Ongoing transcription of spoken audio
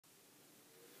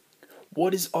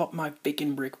What is up, my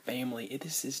Fikinbrick family?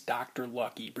 This is Dr.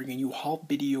 Lucky, bringing you haul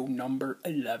video number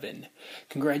 11.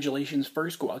 Congratulations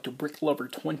first go out to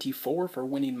Bricklover23 for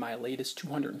winning my latest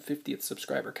 250th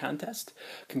subscriber contest.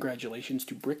 Congratulations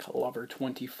to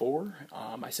Bricklover23.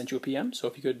 I sent you a PM, so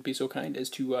if you could be so kind as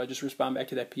to just respond back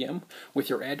to that PM with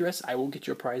your address, I will get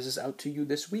your prizes out to you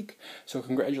this week. So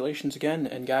congratulations again,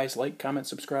 and guys, like, comment,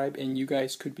 subscribe, and you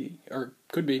guys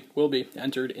will be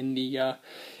entered in the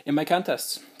in my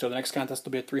contests. So the next contest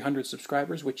will be at 300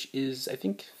 subscribers, which is, I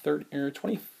think, 35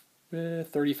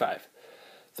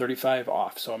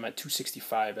 off. So I'm at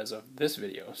 265 as of this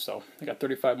video. So I got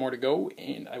 35 more to go,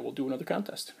 and I will do another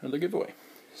contest, another giveaway.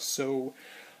 So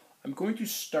I'm going to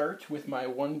start with my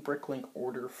one Bricklink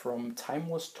order from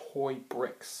Timeless Toy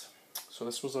Bricks. So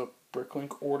this was a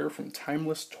Bricklink order from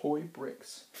Timeless Toy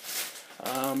Bricks.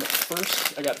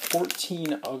 First, I got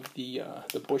 14 of the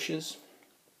bushes,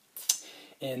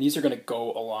 and these are going to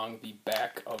go along the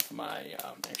back of my,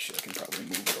 actually I can probably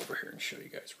move it over here and show you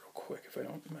guys real quick if I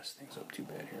don't mess things up too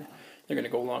bad here. They're going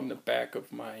to go along the back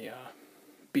of my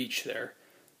beach there,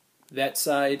 that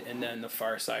side, and then the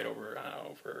far side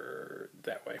over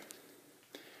that way.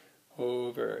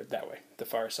 Over that way, the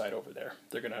far side over there.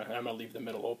 I'm gonna leave the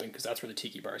middle open because that's where the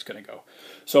tiki bar is gonna go.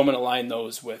 So I'm gonna line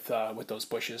those with those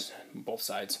bushes, both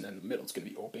sides, and then the middle's gonna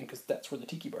be open because that's where the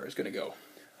tiki bar is gonna go.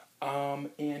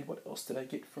 And what else did I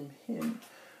get from him?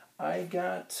 I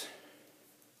got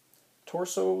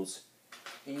torsos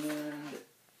and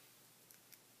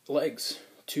legs.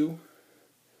 Two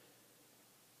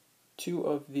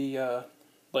of the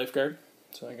lifeguard.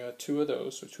 So I got two of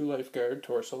those, so two lifeguard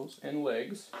torsos and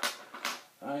legs.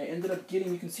 I ended up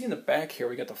getting, you can see in the back here,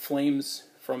 we got the flames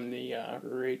from the,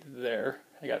 right there.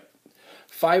 I got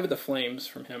 5 of the flames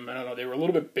from him. I don't know, they were a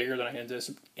little bit bigger than I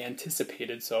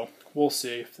anticipated, so we'll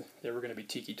see if they were going to be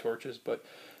tiki torches, but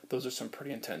those are some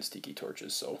pretty intense tiki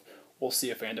torches, so we'll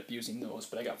see if I end up using those.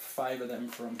 But I got 5 of them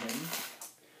from him.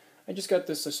 I just got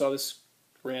this, I saw this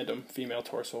random female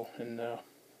torso in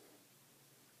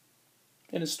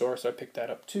his store, so I picked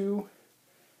that up too.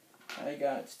 I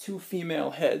got 2 female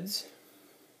heads.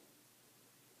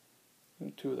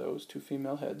 2 of those, 2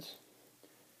 female heads.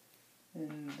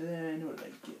 And then, what did I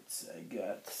get? I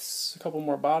got a couple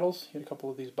more bottles. He had a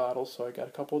couple of these bottles, so I got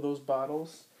a couple of those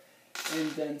bottles. And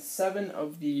then 7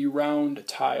 of the round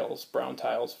tiles, brown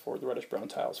tiles, for the reddish brown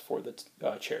tiles for the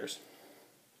chairs.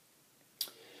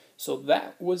 So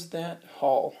that was that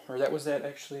haul, or that was that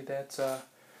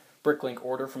Bricklink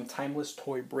order from Timeless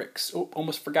Toy Bricks. Oh,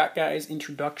 almost forgot, guys.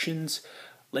 Introductions.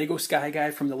 Lego Sky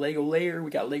Guy from the Lego Layer. We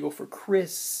got Lego for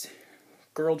Chris.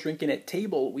 Girl drinking at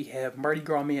table. We have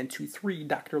Mardigrasman23,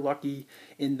 Dr. Lucky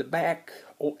in the back.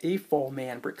 Oh, A-Fall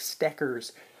Man, Brick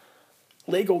Stackers.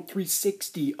 Lego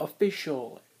 360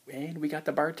 official. And we got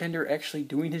the bartender actually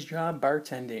doing his job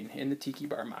bartending in the Tiki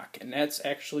Bar mock. And that's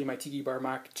actually my Tiki Bar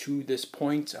mock to this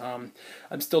point. I'm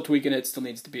still tweaking it. Still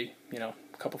needs to be, a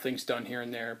couple things done here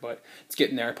and there, but it's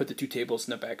getting there. I put the 2 tables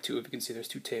in the back too. If you can see, there's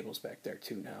 2 tables back there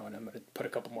too now, and I'm going to put a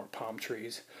couple more palm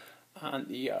trees on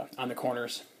the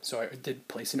corners. So I did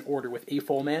place an order with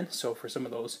A-Fall Man, so for some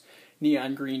of those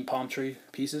neon green palm tree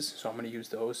pieces, so I'm going to use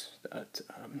those. I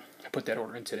put that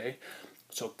order in today.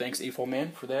 So thanks, A-Fall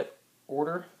Man, for that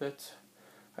order that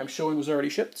I'm showing was already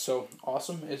shipped. So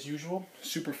awesome as usual.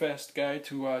 Super fast guy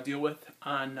to deal with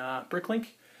on Bricklink.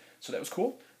 So that was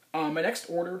cool. My next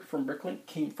order from Bricklink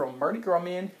came from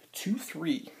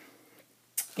Mardigrasman23,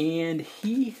 and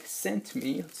he sent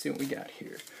me, let's see what we got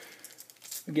here.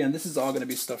 Again, this is all going to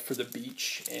be stuff for the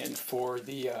beach and for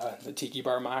the Tiki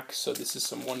Bar mock. So this is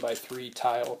some 1x3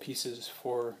 tile pieces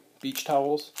for beach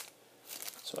towels.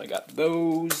 So I got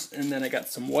those, and then I got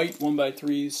some white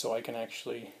 1x3s so I can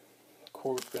actually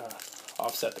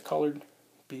offset the colored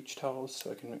beach towels,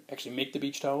 so I can actually make the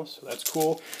beach towels. So that's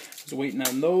cool. I was waiting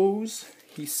on those.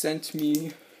 He sent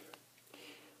me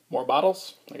more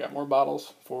bottles. I got more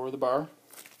bottles for the bar.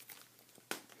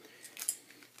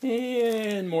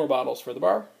 And more bottles for the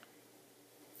bar.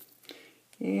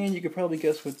 And you could probably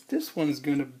guess what this one's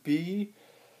going to be.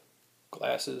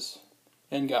 Glasses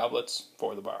and goblets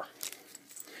for the bar.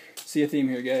 See a theme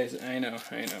here, guys. I know.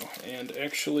 And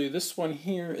actually, this one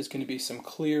here is going to be some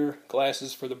clear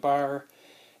glasses for the bar.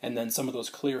 And then some of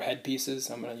those clear headpieces,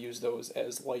 I'm going to use those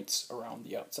as lights around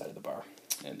the outside of the bar.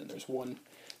 And then there's one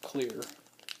clear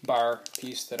bar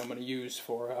piece that I'm going to use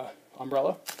for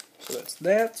umbrella. So that's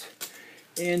that.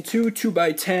 And 2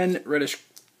 2x10 reddish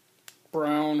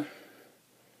brown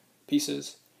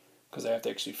pieces, because I have to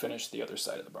actually finish the other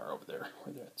side of the bar over there,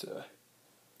 where that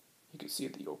you can see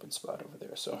the open spot over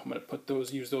there. So I'm going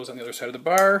to use those on the other side of the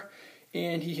bar.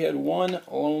 And he had one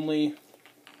lonely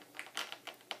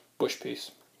bush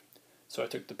piece. So I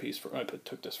took the piece from,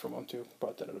 took this from him too.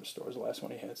 Bought that out of the store, it was the last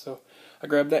one he had. So I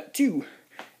grabbed that too.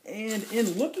 And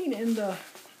in looking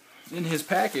in his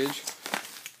package,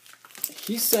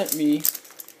 he sent me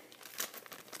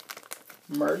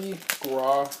Mardi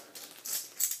Gras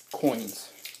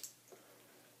coins,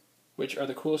 which are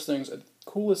the coolest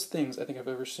things I think I've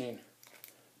ever seen.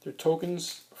 They're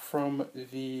tokens from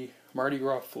the Mardi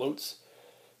Gras floats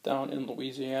down in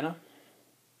Louisiana.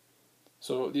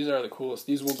 So these are the coolest.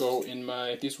 These will go in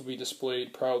these will be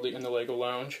displayed proudly in the Lego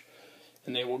Lounge,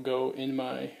 and they will go in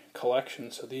my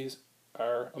collection. So these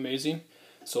are amazing.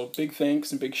 So big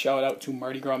thanks and big shout out to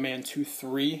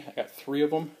Mardigrasman23. I got 3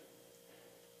 of them.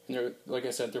 And they're, like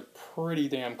I said, they're pretty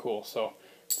damn cool. So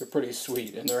they're pretty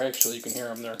sweet, and they're actually, you can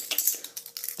hear them,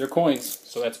 they're coins.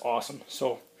 So that's awesome.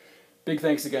 So big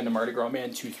thanks again to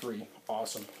Mardigrasman23.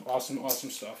 Awesome, awesome, awesome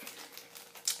stuff.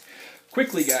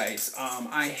 Quickly, guys,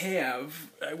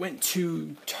 I went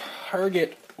to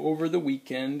Target over the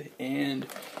weekend, and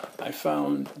I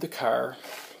found the car,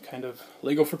 kind of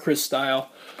Lego for Chris style.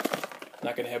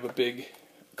 Not going to have a big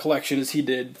collection as he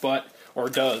did, or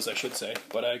does, I should say.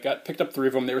 But I picked up 3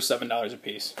 of them. They were $7 a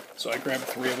piece. So I grabbed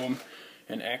 3 of them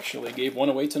and actually gave one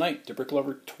away tonight to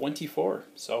Bricklover24.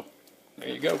 So there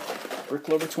you go.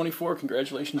 Bricklover24,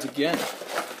 congratulations again.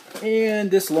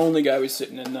 And this lonely guy was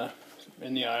sitting in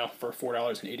the aisle for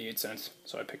 $4.88.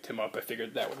 So I picked him up. I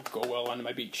figured that would go well on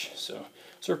my beach. So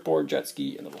surfboard, jet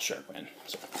ski, and a little shark fin.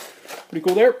 So pretty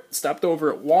cool there. Stopped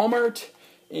over at Walmart.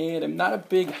 And I'm not a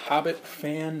big Hobbit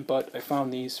fan, but I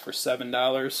found these for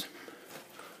 $7.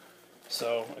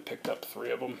 So I picked up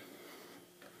 3 of them.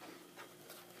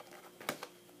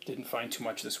 Didn't find too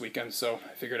much this weekend, so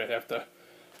I figured I'd have to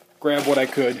grab what I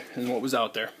could and what was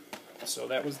out there. So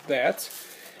that was that.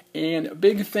 And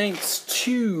big thanks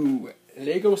to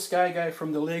Lego Sky Guy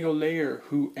from the Lego Lair,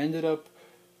 who ended up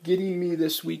getting me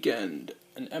this weekend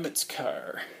an Emmett's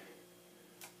car.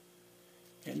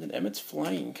 And an Emmett's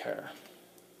flying car.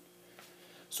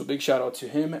 So big shout out to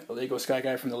him, Lego Sky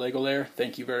Guy from the Lego Lair.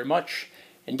 Thank you very much.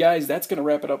 And guys, that's going to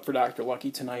wrap it up for Dr. Lucky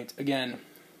tonight. Again,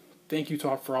 thank you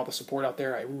for all the support out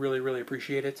there. I really, really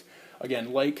appreciate it.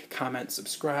 Again, like, comment,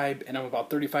 subscribe, and I'm about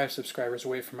 35 subscribers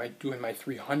away from doing my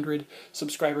 300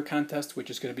 subscriber contest, which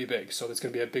is going to be big. So that's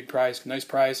going to be a big prize, nice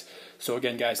prize. So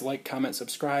again, guys, like, comment,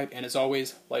 subscribe, and as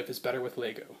always, life is better with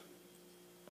Lego.